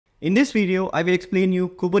In this video, I will explain you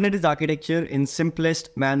Kubernetes architecture in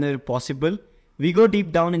simplest manner possible. We go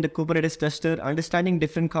deep down in the Kubernetes cluster, understanding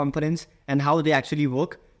different components and how they actually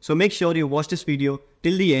work. So make sure you watch this video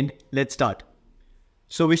till the end. Let's start.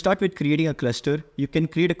 So we start with creating a cluster. You can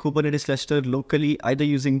create a Kubernetes cluster locally, either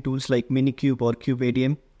using tools like Minikube or Kube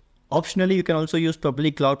ADM. Optionally, you can also use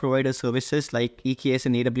public cloud provider services like EKS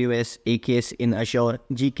in AWS, AKS in Azure,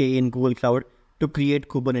 GKE in Google Cloud to create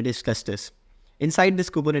Kubernetes clusters. Inside this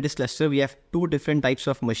Kubernetes cluster, we have two different types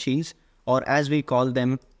of machines, or as we call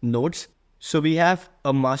them, nodes. So we have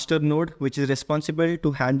a master node, which is responsible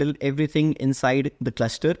to handle everything inside the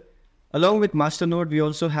cluster. Along with master node, we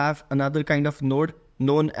also have another kind of node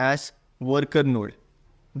known as worker node.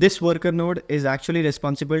 This worker node is actually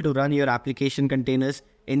responsible to run your application containers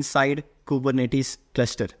inside Kubernetes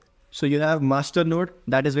cluster. So you have master node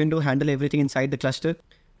that is going to handle everything inside the cluster.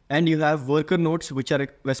 And you have worker nodes which are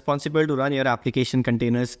responsible to run your application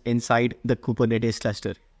containers inside the Kubernetes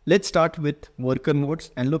cluster. Let's start with worker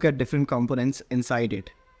nodes and look at different components inside it.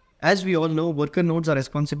 As we all know, worker nodes are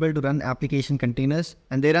responsible to run application containers,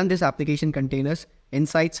 and they run these application containers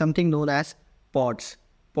inside something known as pods.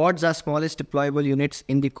 Pods are smallest deployable units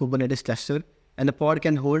in the Kubernetes cluster, and the pod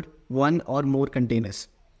can hold one or more containers.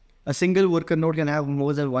 A single worker node can have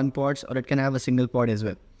more than one pod, or it can have a single pod as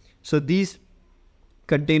well. So these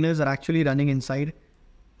containers are actually running inside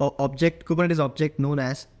a Kubernetes object known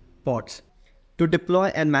as pods. To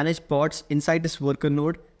deploy and manage pods inside this worker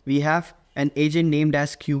node, we have an agent named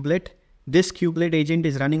as kubelet. This kubelet agent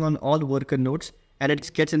is running on all worker nodes, and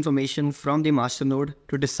it gets information from the master node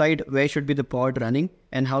to decide where should be the pod running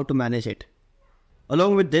and how to manage it.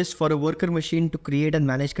 Along with this, for a worker machine to create and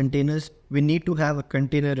manage containers, we need to have a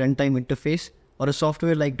container runtime interface or a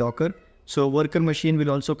software like Docker. So a worker machine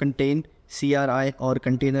will also contain CRI or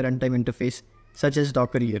container runtime interface such as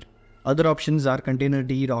Docker here. Other options are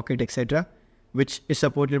containerd, Rocket, etc., which is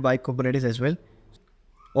supported by Kubernetes as well.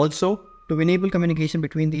 Also, to enable communication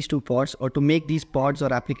between these two pods, or to make these pods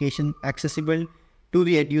or application accessible to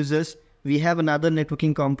the end users, we have another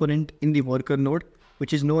networking component in the worker node,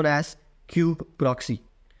 which is known as kube-proxy.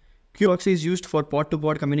 Kube-proxy is used for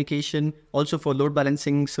pod-to-pod communication, also for load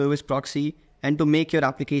balancing, service proxy, and to make your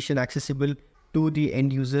application accessible to the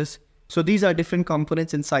end users. So these are different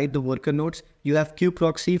components inside the worker nodes. You have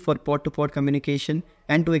kube-proxy for pod-to-pod communication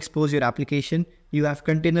and to expose your application. You have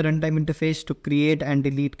container runtime interface to create and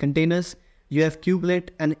delete containers. You have kubelet,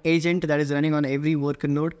 an agent that is running on every worker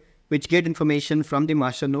node, which get information from the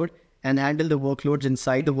master node and handle the workloads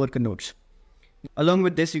inside the worker nodes. Along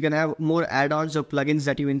with this, you can have more add-ons or plugins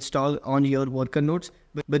that you install on your worker nodes,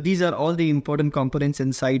 but these are all the important components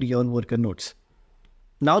inside your worker nodes.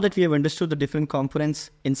 Now that we have understood the different components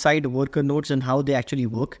inside worker nodes and how they actually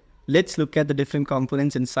work, let's look at the different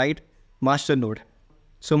components inside master node.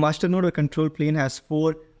 So master node or control plane has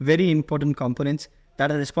four very important components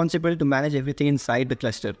that are responsible to manage everything inside the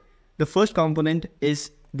cluster. The first component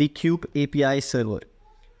is the Kube API Server.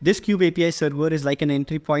 This Kube API Server is like an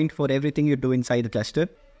entry point for everything you do inside the cluster.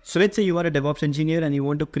 So let's say you are a DevOps engineer and you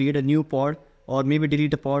want to create a new pod, or maybe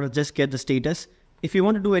delete a pod, or just get the status. If you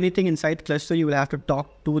want to do anything inside the cluster, you will have to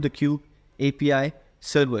talk to the Kube API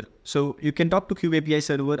Server. So you can talk to Kube API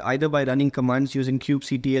Server either by running commands using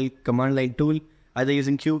kubectl command line tool, either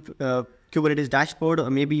using Kubernetes dashboard, or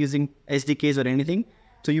maybe using SDKs or anything.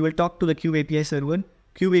 So you will talk to the Kube API Server.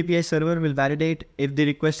 Kube API Server will validate if the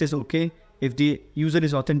request is okay, if the user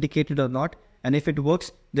is authenticated or not, and if it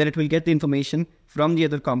works, then it will get the information from the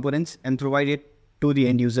other components and provide it to the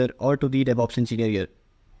end user or to the DevOps engineer here.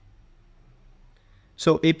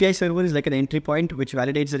 So API Server is like an entry point which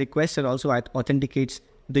validates the request and also authenticates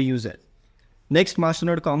the user. Next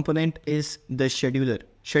masternode component is the scheduler.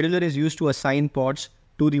 Scheduler is used to assign pods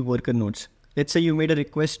to the worker nodes. Let's say you made a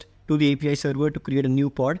request to the API Server to create a new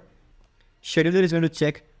pod. Scheduler is going to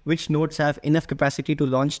check which nodes have enough capacity to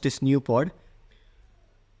launch this new pod.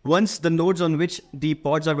 Once the nodes on which the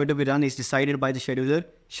pods are going to be run is decided by the scheduler,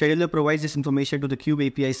 scheduler provides this information to the Kube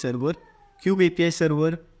API Server. Kube API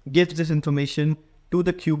Server gives this information to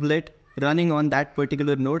the kubelet running on that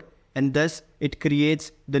particular node, and thus it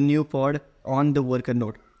creates the new pod on the worker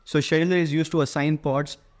node. So scheduler is used to assign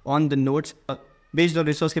pods on the nodes based on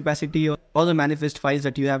resource capacity or all the manifest files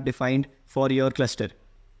that you have defined for your cluster.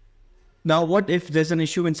 Now what if there's an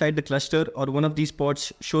issue inside the cluster, or one of these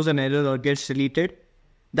pods shows an error or gets deleted?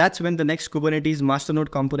 That's when the next Kubernetes master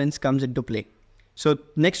node components comes into play. So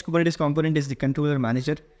next Kubernetes component is the controller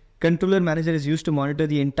manager. Controller manager is used to monitor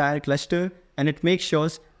the entire cluster, and it makes sure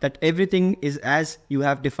that everything is as you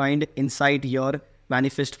have defined inside your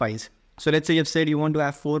manifest files. So let's say you've said you want to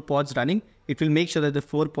have 4 pods running. It will make sure that the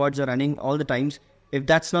 4 pods are running all the times If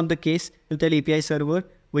that's not the case, you'll tell API server,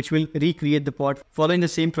 which will recreate the pod, following the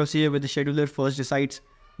same procedure where the scheduler first decides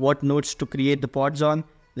what nodes to create the pods on,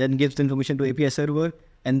 then gives the information to API server,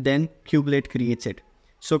 and then kubelet creates it.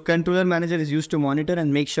 So controller manager is used to monitor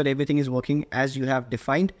and make sure everything is working as you have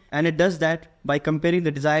defined. And it does that by comparing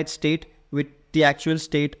the desired state with the actual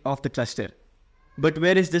state of the cluster. But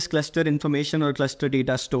where is this cluster information or cluster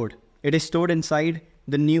data stored? It is stored inside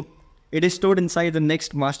the next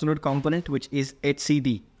masternode component, which is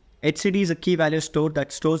etcd. etcd is a key value store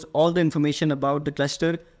that stores all the information about the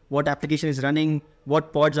cluster, what application is running,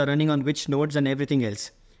 what pods are running on which nodes, and everything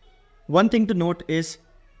else. One thing to note is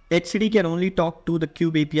etcd can only talk to the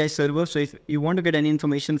Kube API server. So if you want to get any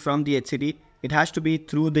information from the etcd, it has to be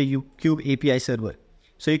through the Kube API server.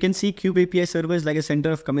 So you can see Kube API server is like a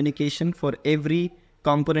center of communication for every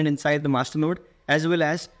component inside the master node, as well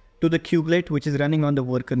as to the kubelet, which is running on the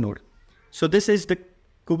worker node. So this is the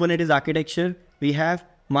Kubernetes architecture. We have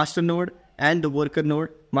master node and the worker node.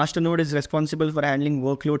 Master node is responsible for handling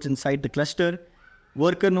workloads inside the cluster.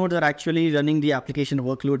 Worker nodes are actually running the application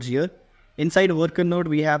workloads here. Inside worker node,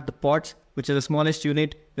 we have the pods, which is the smallest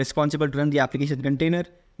unit responsible to run the application container.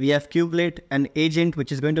 We have kubelet, an agent,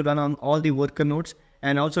 which is going to run on all the worker nodes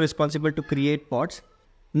and also responsible to create pods.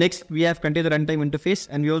 Next, we have container runtime interface,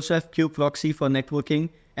 and we also have kube-proxy for networking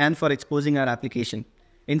and for exposing our application.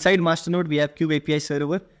 Inside masternode, we have Kube API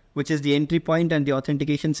Server, which is the entry point and the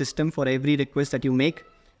authentication system for every request that you make.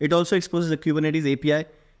 It also exposes the Kubernetes API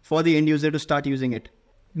for the end user to start using it.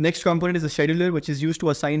 Next component is the scheduler, which is used to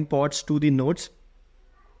assign pods to the nodes.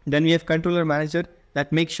 Then we have controller manager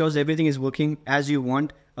that makes sure everything is working as you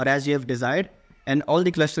want or as you have desired, and all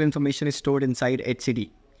the cluster information is stored inside etcd.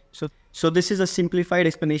 So this is a simplified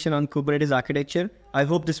explanation on Kubernetes architecture. I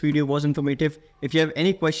hope this video was informative. If you have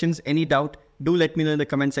any questions, any doubt, do let me know in the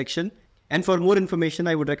comment section. And for more information,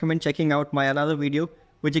 I would recommend checking out my another video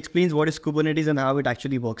which explains what is Kubernetes and how it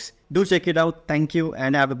actually works. Do check it out. Thank you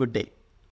and have a good day.